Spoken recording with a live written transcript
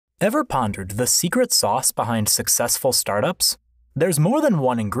Ever pondered the secret sauce behind successful startups? There's more than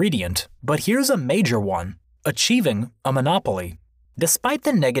one ingredient, but here's a major one: achieving a monopoly. Despite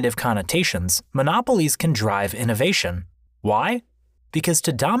the negative connotations, monopolies can drive innovation. Why? Because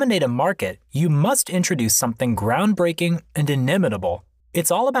to dominate a market, you must introduce something groundbreaking and inimitable.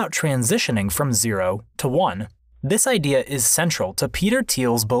 It's all about transitioning from 0 to 1. This idea is central to Peter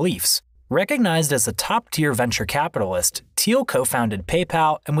Thiel's beliefs. Recognized as a top-tier venture capitalist, Thiel co-founded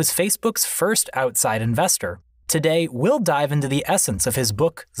PayPal and was Facebook's first outside investor. Today, we'll dive into the essence of his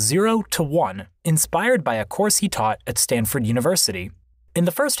book 0 to 1, inspired by a course he taught at Stanford University. In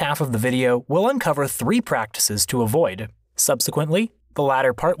the first half of the video, we'll uncover 3 practices to avoid. Subsequently, the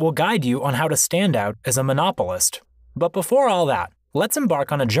latter part will guide you on how to stand out as a monopolist. But before all that, let's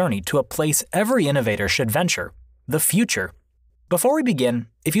embark on a journey to a place every innovator should venture: the future. Before we begin,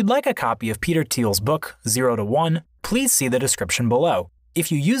 if you'd like a copy of Peter Thiel's book 0 to 1, please see the description below. If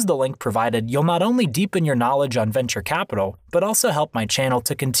you use the link provided, you'll not only deepen your knowledge on venture capital, but also help my channel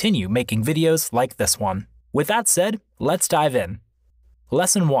to continue making videos like this one. With that said, let's dive in.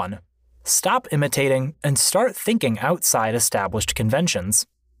 Lesson 1. Stop imitating and start thinking outside established conventions.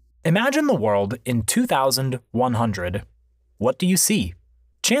 Imagine the world in 2100. What do you see?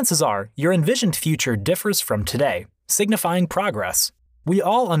 Chances are, your envisioned future differs from today, signifying progress. We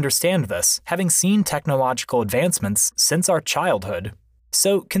all understand this, having seen technological advancements since our childhood.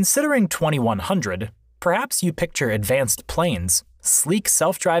 So, considering 2100, perhaps you picture advanced planes, sleek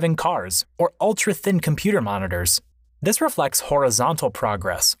self-driving cars, or ultra-thin computer monitors. This reflects horizontal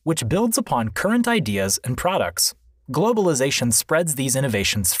progress, which builds upon current ideas and products. Globalization spreads these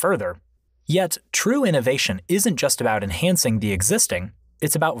innovations further. Yet, true innovation isn't just about enhancing the existing,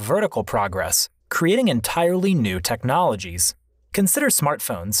 it's about vertical progress, creating entirely new technologies. Consider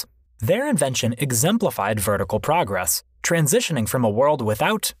smartphones. Their invention exemplified vertical progress, transitioning from a world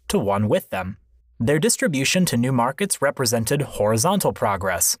without to one with them. Their distribution to new markets represented horizontal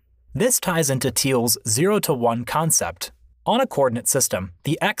progress. This ties into Thiel's 0 to 1 concept. On a coordinate system,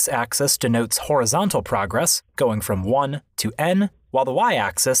 the x-axis denotes horizontal progress, going from 1 to n, while the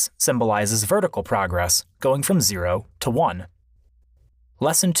y-axis symbolizes vertical progress, going from 0 to 1.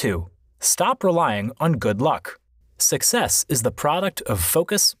 Lesson 2. Stop relying on good luck. Success is the product of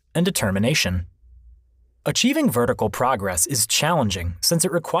focus and determination. Achieving vertical progress is challenging since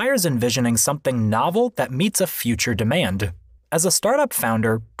it requires envisioning something novel that meets a future demand. As a startup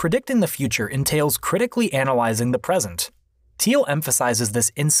founder, predicting the future entails critically analyzing the present. Thiel emphasizes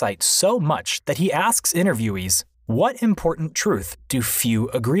this insight so much that he asks interviewees, "What important truth do few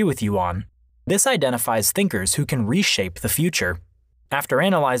agree with you on?" This identifies thinkers who can reshape the future. After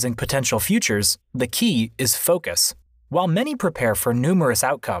analyzing potential futures, the key is focus. While many prepare for numerous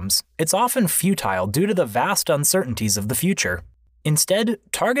outcomes, it's often futile due to the vast uncertainties of the future. Instead,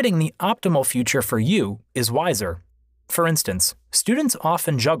 targeting the optimal future for you is wiser. For instance, students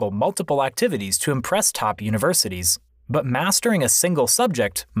often juggle multiple activities to impress top universities, but mastering a single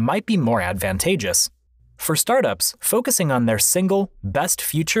subject might be more advantageous. For startups, focusing on their single, best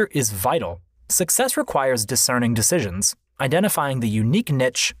future is vital. Success requires discerning decisions, identifying the unique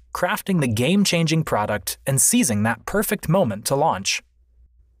niche, crafting the game-changing product, and seizing that perfect moment to launch.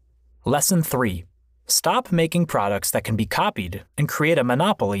 Lesson 3. Stop making products that can be copied and create a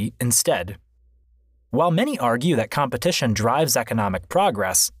monopoly instead. While many argue that competition drives economic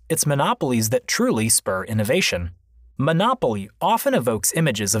progress, it's monopolies that truly spur innovation. Monopoly often evokes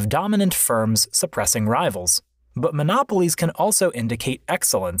images of dominant firms suppressing rivals. But monopolies can also indicate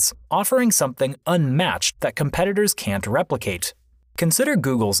excellence, offering something unmatched that competitors can't replicate. Consider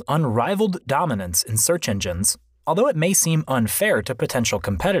Google's unrivaled dominance in search engines. Although it may seem unfair to potential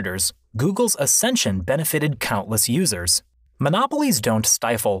competitors, Google's ascension benefited countless users. Monopolies don't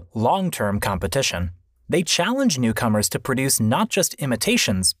stifle long-term competition. They challenge newcomers to produce not just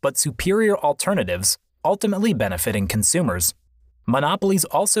imitations, but superior alternatives, ultimately benefiting consumers. Monopolies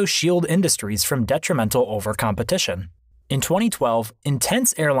also shield industries from detrimental overcompetition. In 2012,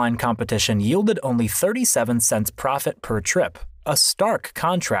 intense airline competition yielded only 37 cents profit per trip, a stark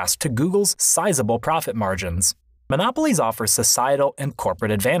contrast to Google's sizable profit margins. Monopolies offer societal and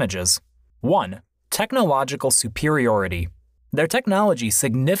corporate advantages. 1. Technological superiority. Their technology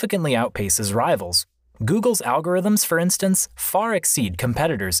significantly outpaces rivals. Google's algorithms, for instance, far exceed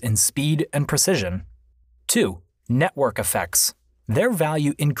competitors in speed and precision. 2. Network effects. Their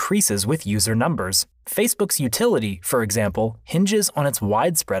value increases with user numbers. Facebook's utility, for example, hinges on its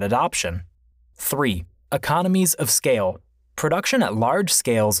widespread adoption. 3. Economies of scale. Production at large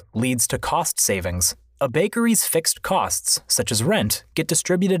scales leads to cost savings. A bakery's fixed costs, such as rent, get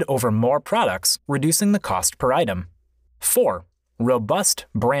distributed over more products, reducing the cost per item. 4. Robust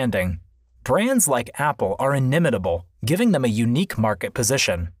branding. Brands like Apple are inimitable, giving them a unique market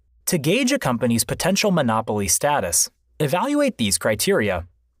position. To gauge a company's potential monopoly status, evaluate these criteria: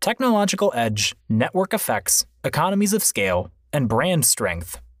 technological edge, network effects, economies of scale, and brand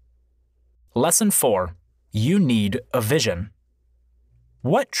strength. Lesson 4. You need a vision.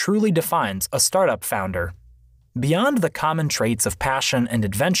 What truly defines a startup founder? Beyond the common traits of passion and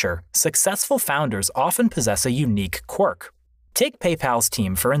adventure, successful founders often possess a unique quirk. Take PayPal's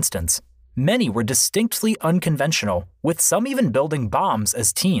team, for instance. Many were distinctly unconventional, with some even building bombs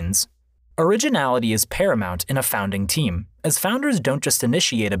as teens. Originality is paramount in a founding team, as founders don't just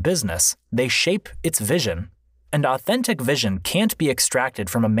initiate a business, they shape its vision. And authentic vision can't be extracted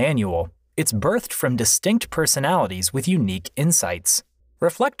from a manual. It's birthed from distinct personalities with unique insights.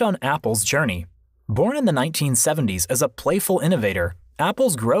 Reflect on Apple's journey. Born in the 1970s as a playful innovator,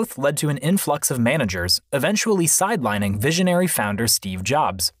 Apple's growth led to an influx of managers, eventually sidelining visionary founder Steve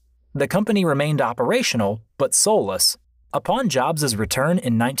Jobs. The company remained operational, but soulless. Upon Jobs' return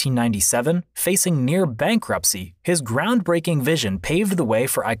in 1997, facing near bankruptcy, his groundbreaking vision paved the way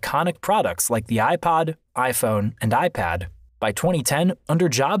for iconic products like the iPod, iPhone, and iPad. By 2010, under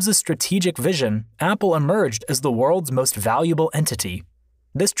Jobs' strategic vision, Apple emerged as the world's most valuable entity.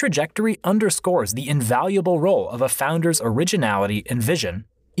 This trajectory underscores the invaluable role of a founder's originality and vision,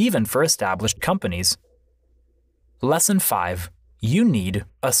 even for established companies. Lesson 5. You need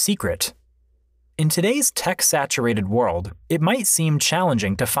a secret. In today's tech-saturated world, it might seem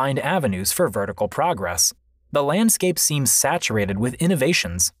challenging to find avenues for vertical progress. The landscape seems saturated with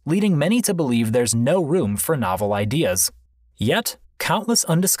innovations, leading many to believe there's no room for novel ideas. Yet, countless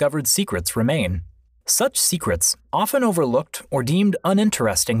undiscovered secrets remain. Such secrets, often overlooked or deemed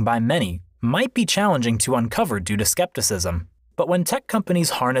uninteresting by many, might be challenging to uncover due to skepticism. But when tech companies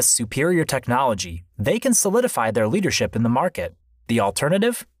harness superior technology, they can solidify their leadership in the market. The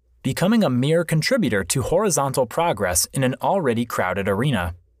alternative? Becoming a mere contributor to horizontal progress in an already crowded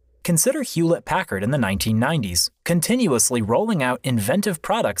arena. Consider Hewlett-Packard in the 1990s, continuously rolling out inventive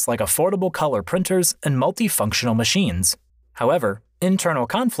products like affordable color printers and multifunctional machines. However, internal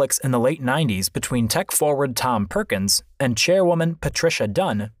conflicts in the late 90s between tech-forward Tom Perkins and chairwoman Patricia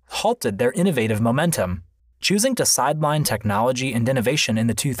Dunn halted their innovative momentum. Choosing to sideline technology and innovation in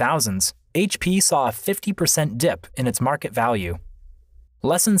the 2000s, HP saw a 50% dip in its market value.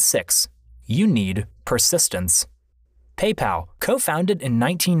 Lesson 6. You need persistence. PayPal, co-founded in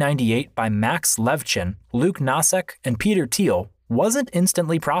 1998 by Max Levchin, Luke Nosek, and Peter Thiel, wasn't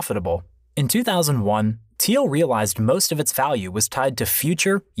instantly profitable. In 2001, Thiel realized most of its value was tied to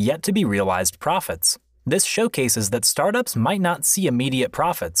future, yet-to-be-realized profits. This showcases that startups might not see immediate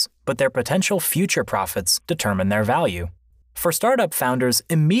profits, but their potential future profits determine their value. For startup founders,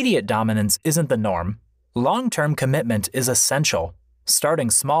 immediate dominance isn't the norm. Long-term commitment is essential. Starting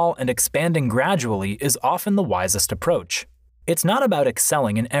small and expanding gradually is often the wisest approach. It's not about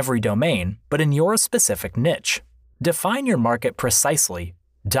excelling in every domain, but in your specific niche. Define your market precisely,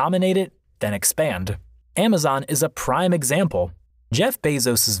 dominate it, then expand. Amazon is a prime example. Jeff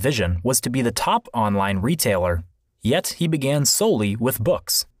Bezos' vision was to be the top online retailer, yet he began solely with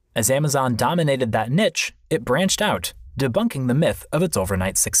books. As Amazon dominated that niche, it branched out, debunking the myth of its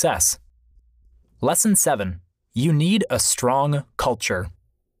overnight success. Lesson 7. You need a strong culture.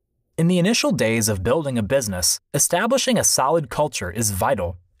 In the initial days of building a business, establishing a solid culture is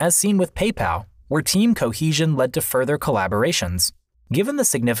vital, as seen with PayPal, where team cohesion led to further collaborations. Given the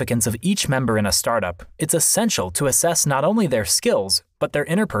significance of each member in a startup, it's essential to assess not only their skills, but their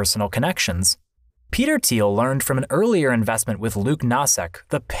interpersonal connections. Peter Thiel learned from an earlier investment with Luke Nosek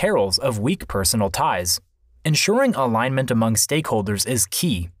the perils of weak personal ties. Ensuring alignment among stakeholders is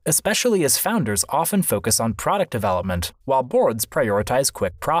key, especially as founders often focus on product development, while boards prioritize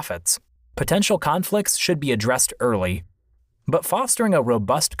quick profits. Potential conflicts should be addressed early. But fostering a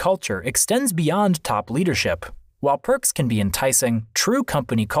robust culture extends beyond top leadership. While perks can be enticing, true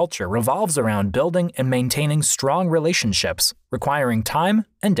company culture revolves around building and maintaining strong relationships, requiring time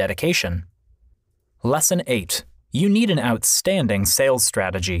and dedication. Lesson 8. You need an outstanding sales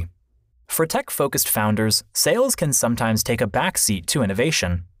strategy. For tech-focused founders, sales can sometimes take a backseat to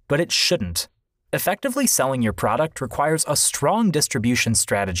innovation, but it shouldn't. Effectively selling your product requires a strong distribution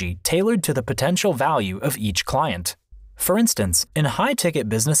strategy tailored to the potential value of each client. For instance, in high-ticket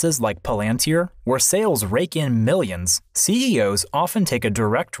businesses like Palantir, where sales rake in millions, CEOs often take a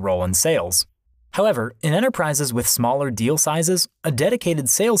direct role in sales. However, in enterprises with smaller deal sizes, a dedicated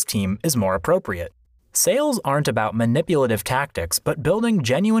sales team is more appropriate. Sales aren't about manipulative tactics, but building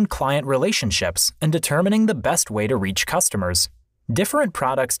genuine client relationships and determining the best way to reach customers. Different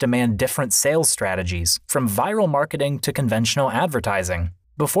products demand different sales strategies, from viral marketing to conventional advertising.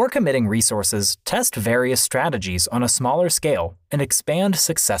 Before committing resources, test various strategies on a smaller scale and expand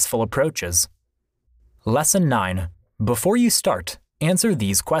successful approaches. Lesson 9. Before you start, answer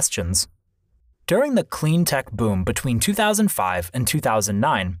these questions. During the clean tech boom between 2005 and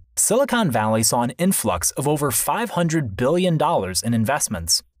 2009, Silicon Valley saw an influx of over $500 billion in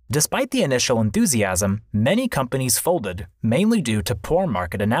investments. Despite the initial enthusiasm, many companies folded, mainly due to poor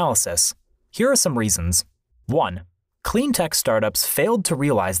market analysis. Here are some reasons. 1. Clean tech startups failed to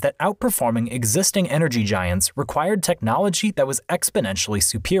realize that outperforming existing energy giants required technology that was exponentially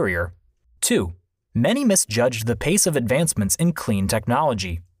superior. 2. Many misjudged the pace of advancements in clean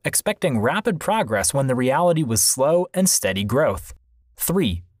technology, expecting rapid progress when the reality was slow and steady growth.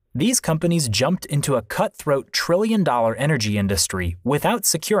 3. These companies jumped into a cutthroat trillion-dollar energy industry without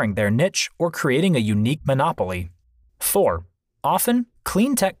securing their niche or creating a unique monopoly. 4. Often,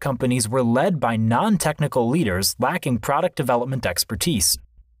 clean tech companies were led by non-technical leaders lacking product development expertise.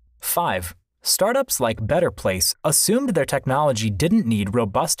 5. Startups like Better Place assumed their technology didn't need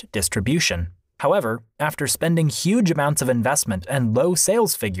robust distribution. However, after spending huge amounts of investment and low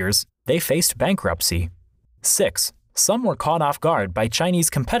sales figures, they faced bankruptcy. 6. Some were caught off guard by Chinese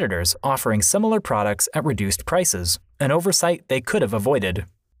competitors offering similar products at reduced prices, an oversight they could have avoided.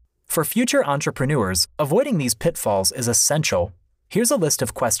 For future entrepreneurs, avoiding these pitfalls is essential. Here's a list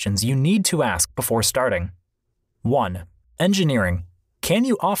of questions you need to ask before starting. 1. Engineering. Can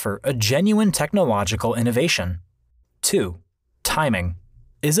you offer a genuine technological innovation? 2. Timing.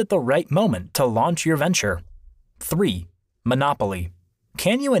 Is it the right moment to launch your venture? 3. Monopoly.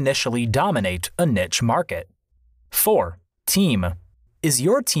 Can you initially dominate a niche market? 4. Team. Is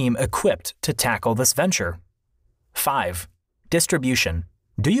your team equipped to tackle this venture? 5. Distribution.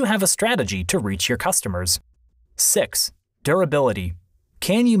 Do you have a strategy to reach your customers? 6. Durability.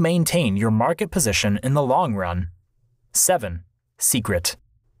 Can you maintain your market position in the long run? 7. Secret.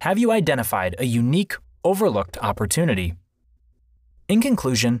 Have you identified a unique, overlooked opportunity? In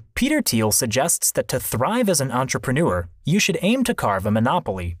conclusion, Peter Thiel suggests that to thrive as an entrepreneur, you should aim to carve a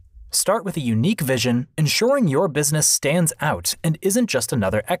monopoly. Start with a unique vision, ensuring your business stands out and isn't just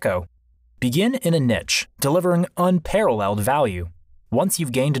another echo. Begin in a niche, delivering unparalleled value. Once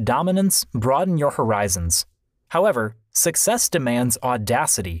you've gained dominance, broaden your horizons. However, success demands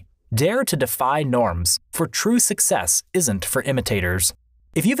audacity. Dare to defy norms, for true success isn't for imitators.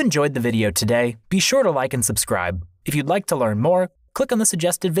 If you've enjoyed the video today, be sure to like and subscribe. If you'd like to learn more, click on the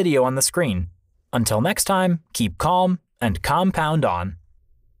suggested video on the screen. Until next time, keep calm and compound on.